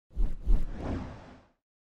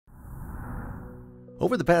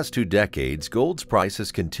Over the past 2 decades, gold's price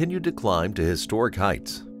has continued to climb to historic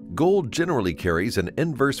heights. Gold generally carries an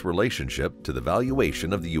inverse relationship to the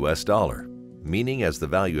valuation of the US dollar, meaning as the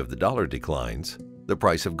value of the dollar declines, the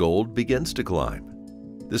price of gold begins to climb.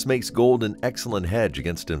 This makes gold an excellent hedge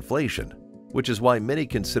against inflation, which is why many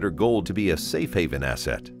consider gold to be a safe haven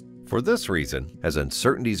asset. For this reason, as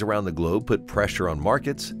uncertainties around the globe put pressure on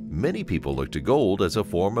markets, many people look to gold as a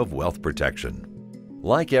form of wealth protection.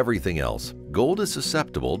 Like everything else, gold is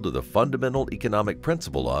susceptible to the fundamental economic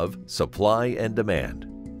principle of supply and demand.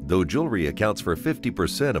 Though jewelry accounts for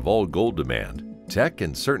 50% of all gold demand, tech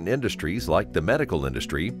and certain industries like the medical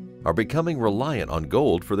industry are becoming reliant on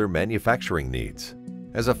gold for their manufacturing needs.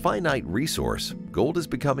 As a finite resource, gold is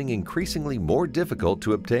becoming increasingly more difficult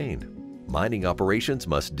to obtain. Mining operations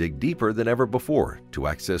must dig deeper than ever before to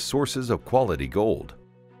access sources of quality gold.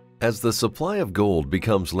 As the supply of gold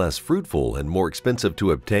becomes less fruitful and more expensive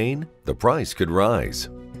to obtain, the price could rise.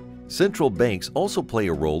 Central banks also play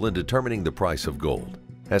a role in determining the price of gold.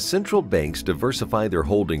 As central banks diversify their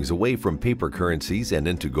holdings away from paper currencies and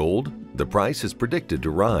into gold, the price is predicted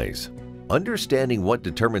to rise. Understanding what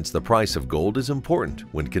determines the price of gold is important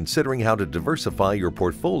when considering how to diversify your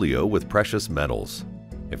portfolio with precious metals.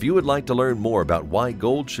 If you would like to learn more about why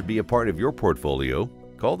gold should be a part of your portfolio,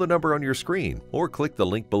 call the number on your screen or click the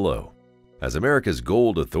link below. As America's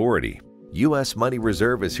gold authority, U.S. Money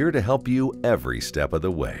Reserve is here to help you every step of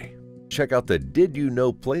the way. Check out the Did You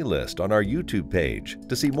Know playlist on our YouTube page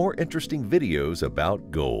to see more interesting videos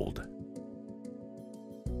about gold.